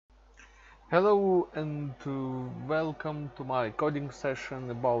Hello and welcome to my coding session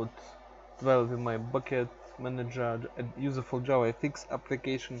about developing my bucket manager, a useful JavaFX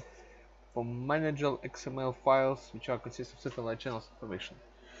application for managing XML files which are consist of satellite channels information.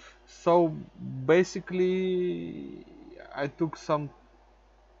 So basically I took some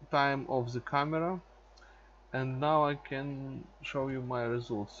time off the camera and now I can show you my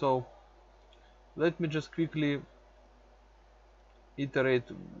results. So let me just quickly iterate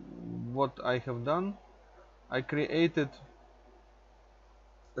what I have done. I created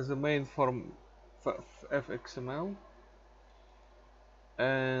as a main form fxml,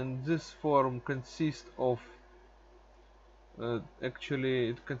 and this form consists of actually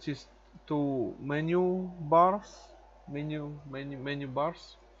it consists two menu bars.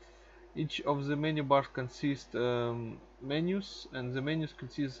 Each of the menu bars consists menus, and the menus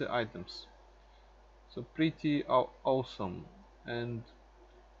consist the items. So pretty awesome. And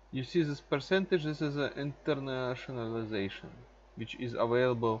you see this percentage, this is an internationalization which is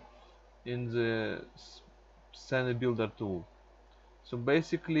available in the scene builder tool. So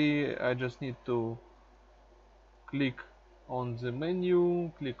basically I just need to click on the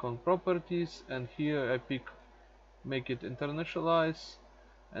menu, click on properties, and here I pick make it internationalize,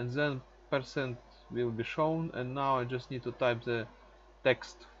 and then percent will be shown, and now I just need to type the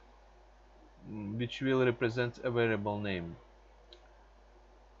text which will represent a variable name.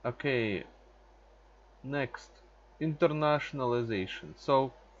 Okay, next, internationalization.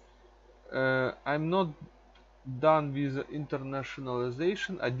 So I'm not done with the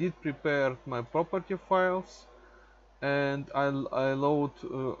internationalization. I did prepare my property files, and I load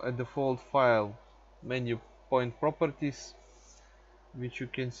a default file, menu point properties, which you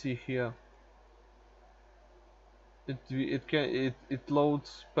can see here. It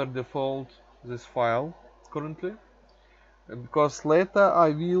loads per default this file currently, because later I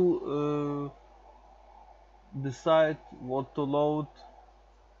will decide what to load,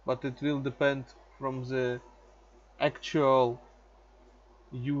 but it will depend from the actual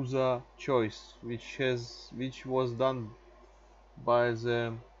user choice which was done by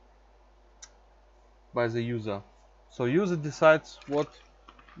the user. So user decides what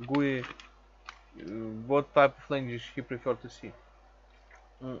GUI, what type of language he prefer to see,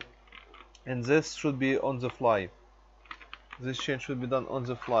 and this should be on the fly. This change should be done on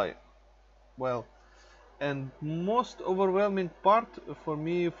the fly. Well, and most overwhelming part for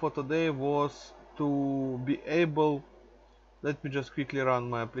me for today was to be able, let me just quickly run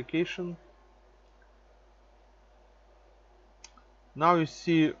my application. Now you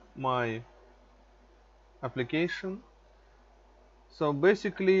see my application. So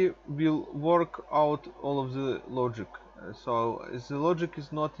basically we'll work out all of the logic. So the logic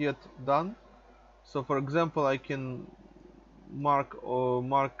is not yet done. So for example, I can mark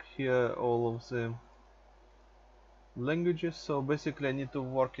here all of the languages. So basically I need to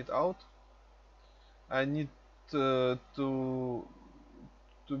work it out. I need to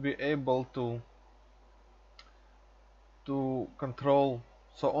be able to control,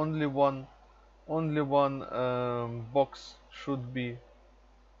 so only one box should be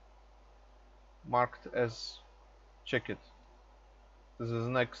marked as checked. This is the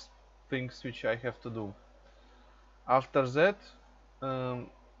next things which I have to do. After that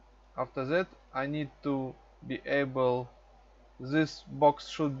I need to be able, this box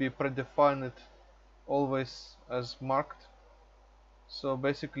should be predefined always as marked. So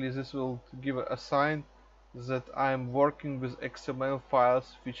basically this will give a sign that I am working with XML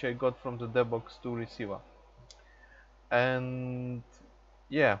files which I got from the debox2 receiver. And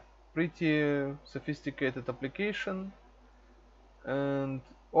yeah, pretty sophisticated application, and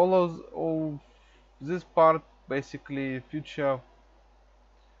all this part basically future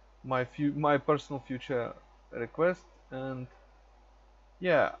my personal future request. And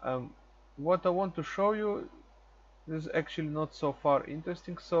yeah, what I want to show you is actually not so far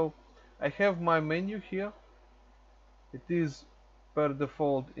interesting. So I have my menu here. It is per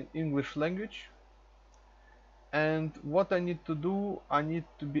default in English language, and what I need to do, I need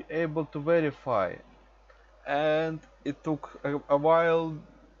to be able to verify, and it took a while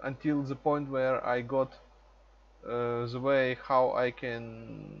until the point where I got the way how I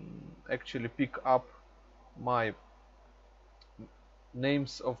can actually pick up my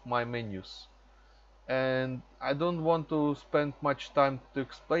names of my menus. And I don't want to spend much time to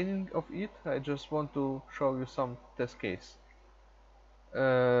explaining of it. I just want to show you some test case.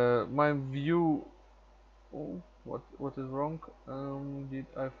 My view. Oh, what is wrong? Did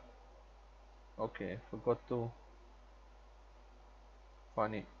I? Okay, forgot to.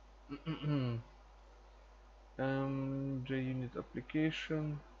 Funny. JUnit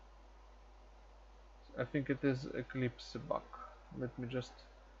application. I think it is Eclipse bug. Let me just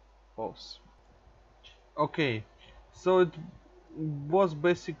pause. Okay, so it was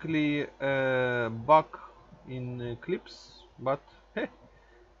basically a bug in Eclipse, but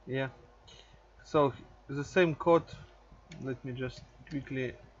yeah. So the same code. Let me just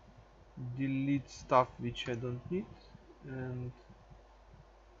quickly delete stuff which I don't need. And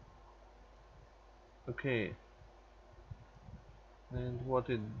okay, and what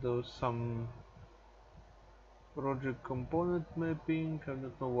it does, some project component mapping. I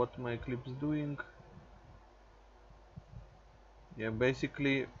don't know what my Eclipse doing. Yeah,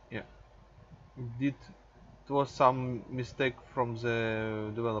 basically, yeah, it was some mistake from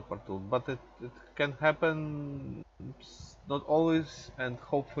the developer tool, but it can happen, not always, and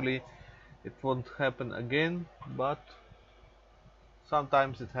hopefully it won't happen again, but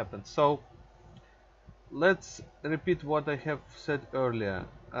sometimes it happens. So let's repeat what I have said earlier.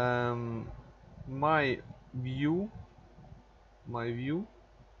 My view my view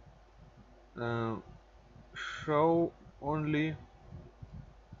uh, show only,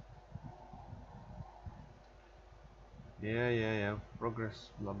 yeah, progress,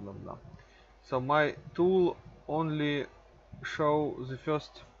 blah blah blah. So my tool only show the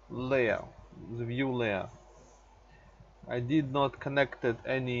first layer, the view layer. I did not connected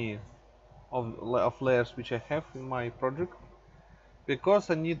any of layers which I have in my project, because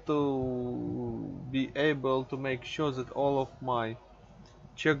I need to be able to make sure that all of my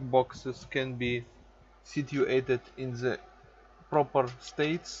checkboxes can be situated in the proper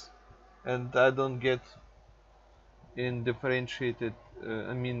states, and I don't get in differentiated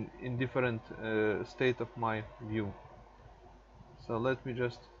I mean in different state of my view. So let me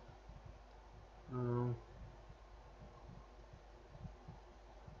just um,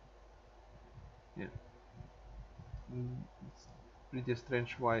 yeah, it's pretty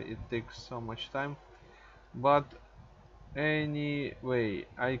strange why it takes so much time, but anyway,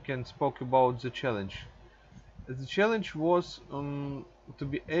 I can spoke about the challenge. The challenge was to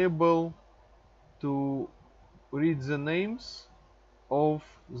be able to read the names of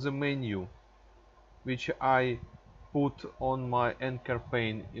the menu which I put on my anchor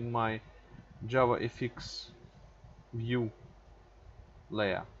pane in my JavaFX view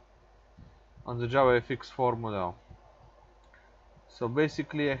layer on the JavaFX formula. So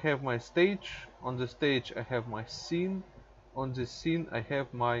basically I have my stage, on the stage I have my scene, on the scene I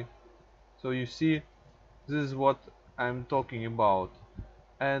have my, so you see this is what I'm talking about.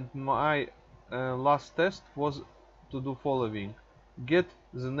 And my last test was to do following: get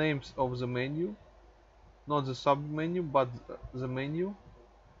the names of the menu, not the submenu but the menu,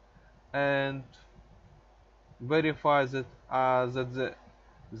 and verify that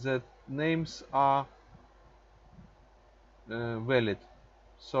that names are valid.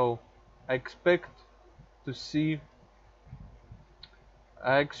 So I expect to see,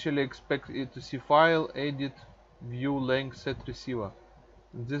 I actually expect it to see file, edit, view, length, set receiver.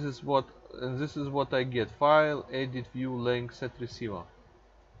 And this is what I get: file, edit, view, length, set receiver.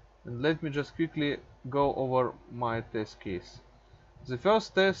 And let me just quickly go over my test case. The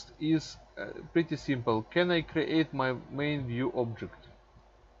first test is pretty simple. Can I create my main view object?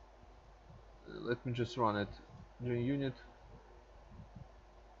 Let me just run it. Join unit.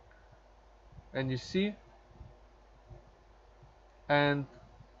 And you see, and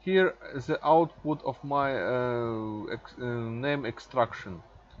here is the output of my name extraction.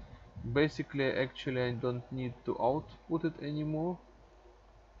 Basically, actually I don't need to output it anymore.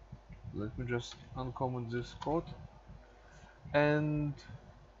 Let me just uncomment this code. And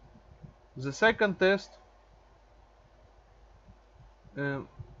the second test, uh,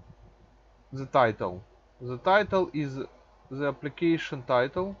 the title. The title is the application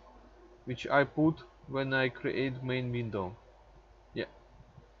title which I put when I create main window. Yeah,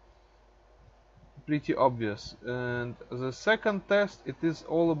 pretty obvious. And the second test, it is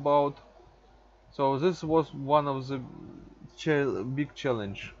all about, so this was one of the big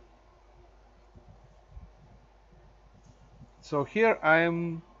challenge. So here I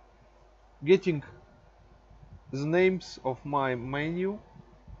am getting the names of my menu,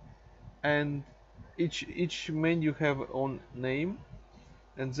 and each menu have own name,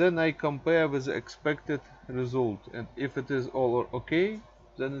 and then I compare with the expected result, and if it is all okay,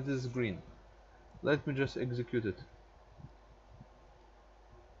 then it is green. Let me just execute it.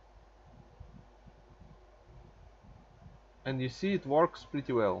 And you see it works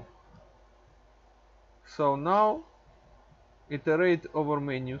pretty well. So now iterate over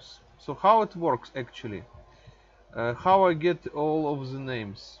menus. So how it works actually, how I get all of the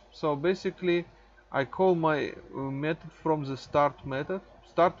names. So basically I call my method from the start method.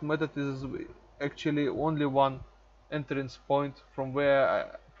 Start method is actually only one entrance point from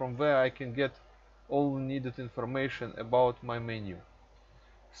where I can get all needed information about my menu.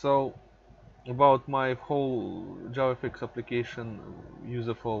 So about my whole JavaFX application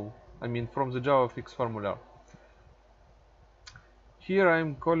useful, I mean from the JavaFX formula. Here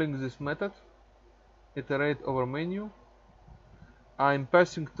I'm calling this method iterate over menu. I'm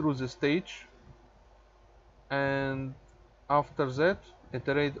passing through the stage, and after that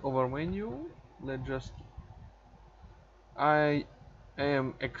iterate over menu. Let's just I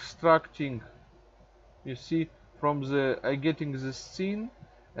am extracting, you see, from the I getting the scene,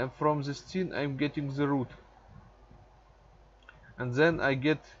 and from the scene I'm getting the root, and then I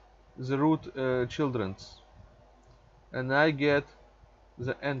get the root children's, and I get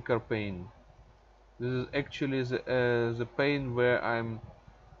the anchor pane. This is actually the pane where I'm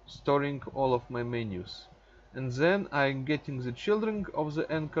storing all of my menus, and then I'm getting the children of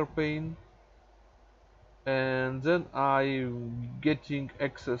the anchor pane, and then I'm getting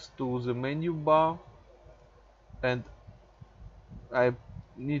access to the menu bar, and I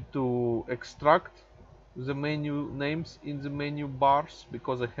need to extract the menu names in the menu bars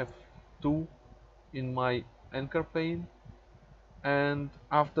because I have two in my anchor pane. And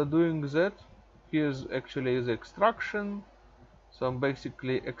after doing that, here's actually the extraction. So I'm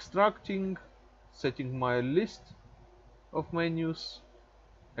basically extracting, setting my list of menus,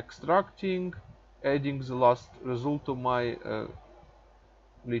 extracting, adding the last result to my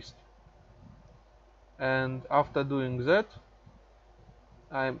list. And after doing that,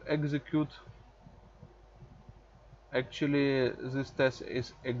 I execute. Actually, this test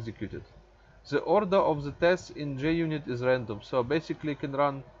is executed. The order of the tests in JUnit is random, so basically I can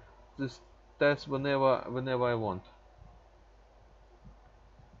run this test whenever I want.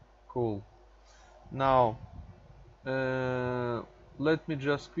 Cool. Now, let me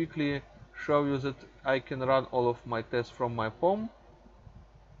just quickly show you that I can run all of my tests from my POM.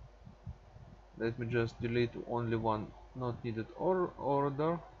 Let me just delete only one not needed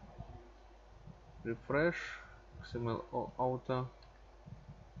order. Refresh. XML auto.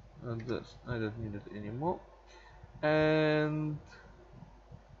 And this I don't need it anymore. And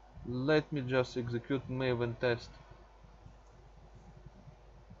let me just execute Maven test.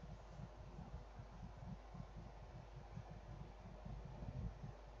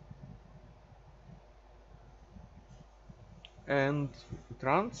 And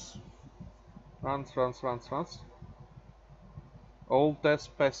runs. All tests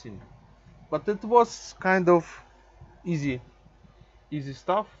passing. But it was kind of easy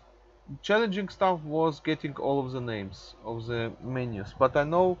stuff. Challenging stuff was getting all of the names of the menus, but I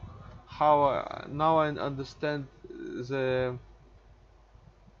know how now I understand the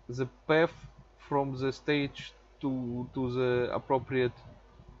path from the stage to the appropriate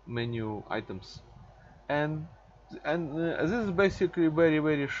menu items. And this is basically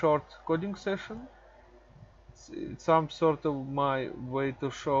very short coding session. It's some sort of my way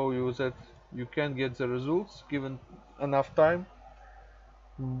to show you that you can get the results given enough time.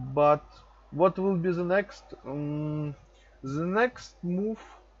 But what will be the next? The next move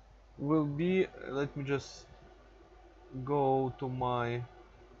will be, let me just go to my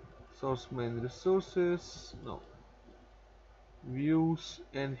source main resources, no, views,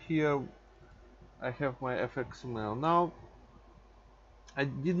 and here I have my fxml. Now I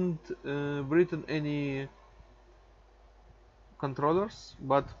didn't written any controllers,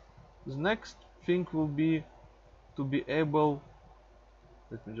 but the next thing will be to be able,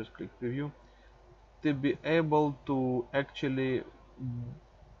 let me just click preview, to be able to actually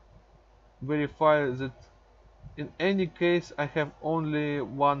verify that in any case I have only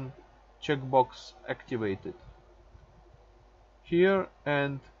one checkbox activated here,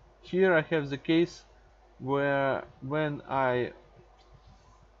 and here I have the case where when I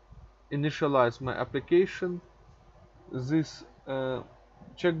initialize my application, this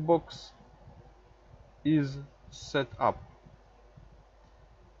checkbox is set up,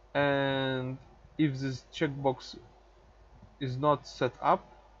 and if this checkbox is not set up,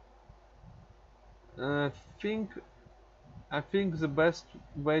 I think the best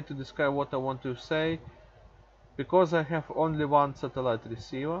way to describe what I want to say, because I have only one satellite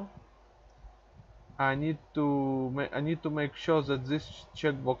receiver, I need to make sure that this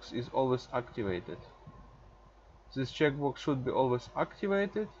checkbox is always activated. This checkbox should be always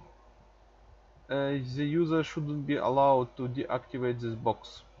activated. The user shouldn't be allowed to deactivate this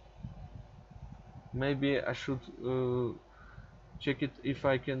box. Maybe I should check it if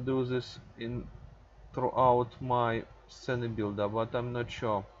I can do this throughout my scene builder, but I'm not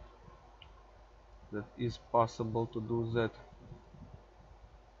sure that is possible to do that.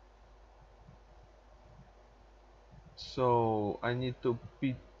 So I need to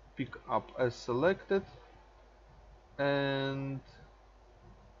pick up as selected, and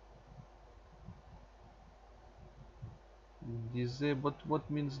disable.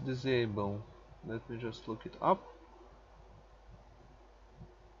 What means disable? Let me just look it up.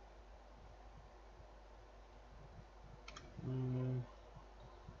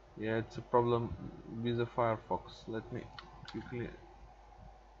 Yeah, it's a problem with the Firefox. Let me quickly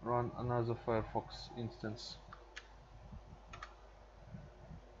run another Firefox instance.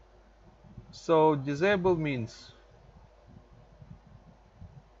 So disable means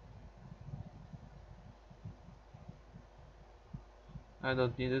I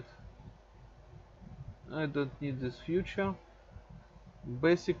don't need it. I don't need this feature.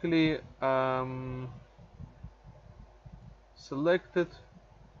 Basically, selected,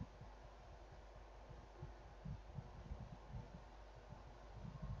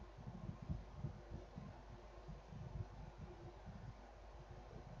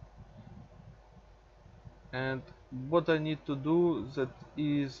 and what I need to do that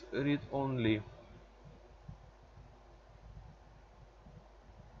is read only.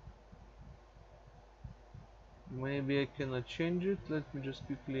 Maybe I cannot change it. Let me just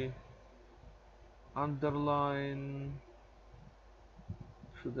quickly underline.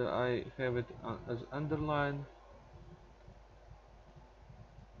 Should I have it as underline?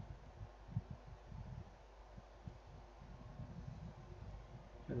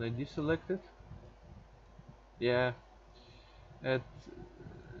 Can I deselect it? Yeah. I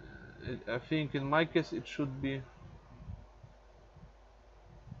think in my case it should be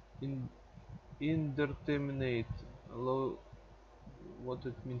in indeterminate. Allow. What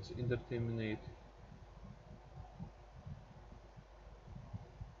it means indeterminate?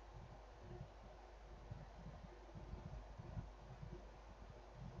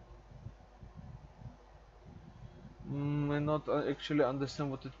 I not actually understand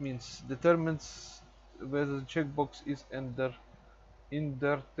what it means. Determines whether the checkbox is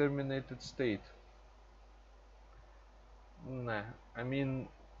indeterminate state. Nah, I mean,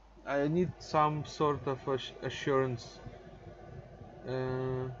 I need some sort of assurance.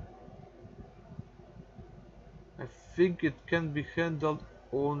 I think it can be handled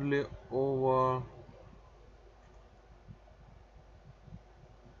only over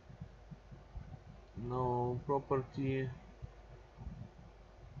no property.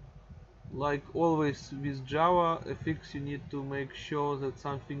 Like always with Java FX, you need to make sure that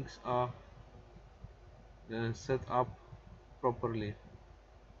some things are set up properly.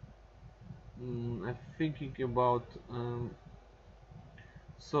 I'm thinking about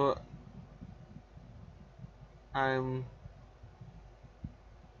so I'm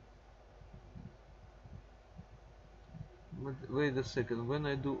wait a second. When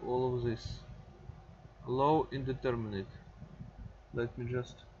I do all of this, allow indeterminate. Let me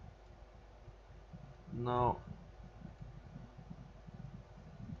just now.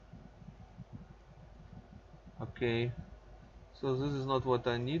 Okay, so this is not what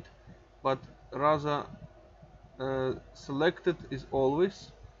I need, but rather selected is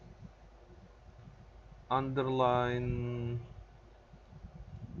always underline.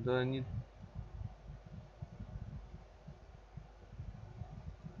 Do I need?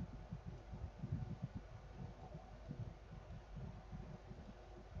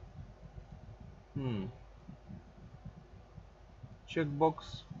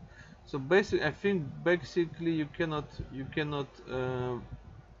 Checkbox. So basically, I think basically you cannot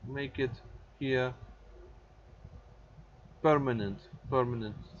make it here permanent.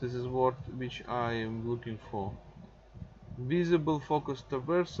 This is what which I am looking for. Visible, focus,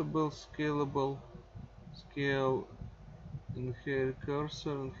 traversable, scalable, scale, inherit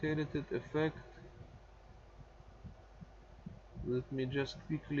cursor, inherited effect. Let me just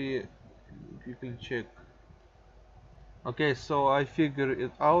quickly check. Okay, so I figured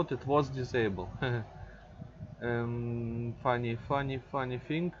it out. It was disabled. Funny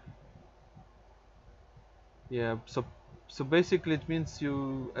thing. Yeah. So basically, it means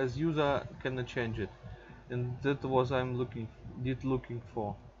you as user cannot change it, and that was I'm looking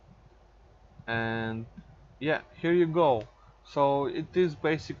for. And yeah, here you go. So it is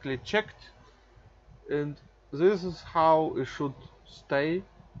basically checked, and this is how it should stay.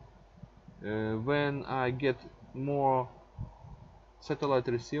 When I get more satellite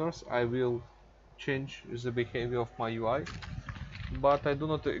receivers, I will change the behavior of my UI, but I do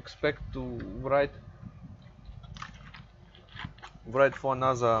not expect to write for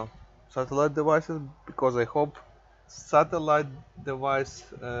another satellite devices, because I hope satellite device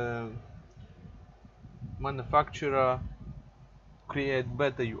manufacturer create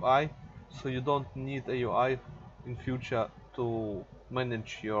better UI, so you don't need a UI in future to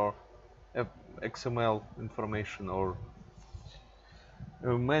manage your XML information, or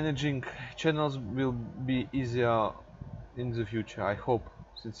managing channels will be easier in the future. I hope,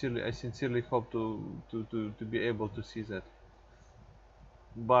 sincerely, I sincerely hope to be able to see that.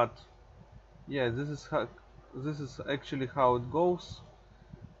 But yeah, this is actually how it goes.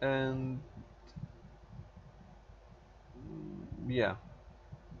 And yeah,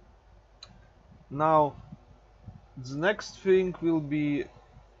 now the next thing will be,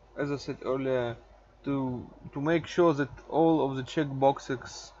 as I said earlier, to make sure that all of the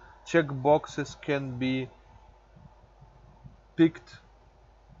checkboxes can be picked,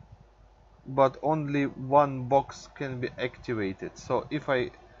 but only one box can be activated. So if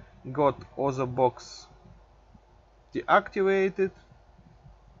I got other box deactivated,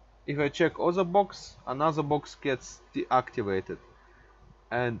 if I check other box, another box gets deactivated.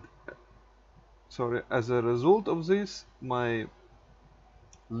 And sorry, as a result of this, my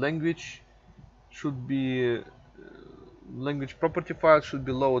language should be language property file should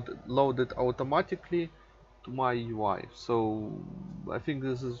be loaded automatically to my UI. So I think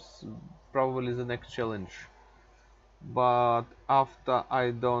this is probably the next challenge. But after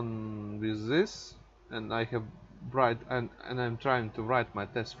I done with this, and I have and I'm trying to write my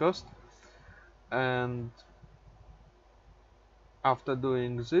test first, and after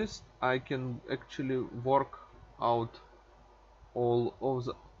doing this, I can actually work out all of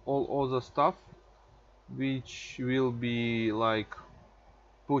the all other stuff, which will be like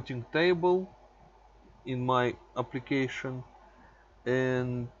putting table in my application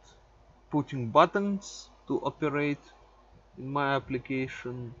and putting buttons to operate in my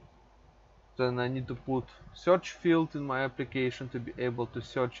application. Then I need to put search field in my application to be able to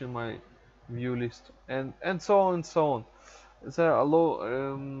search in my view list, and so on and so on. There are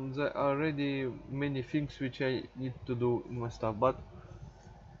already many things which I need to do in my stuff. But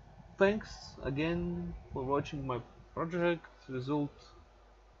thanks again for watching my project. Result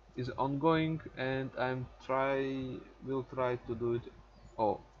is ongoing, and will try to do it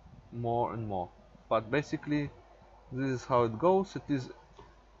more and more. But basically, this is how it goes. It is,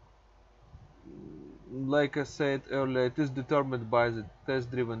 like I said earlier, it is determined by the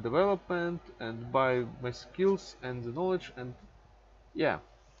test-driven development and by my skills and the knowledge. And yeah,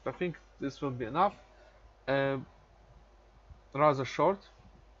 I think this will be enough. Uh, Rather short,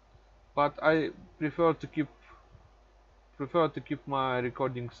 but I prefer to keep my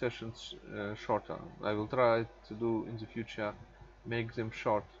recording sessions shorter. I will try to do in the future, make them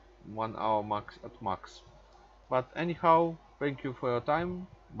short, 1 hour max at max. But anyhow, thank you for your time.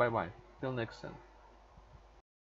 Bye bye. Till next time.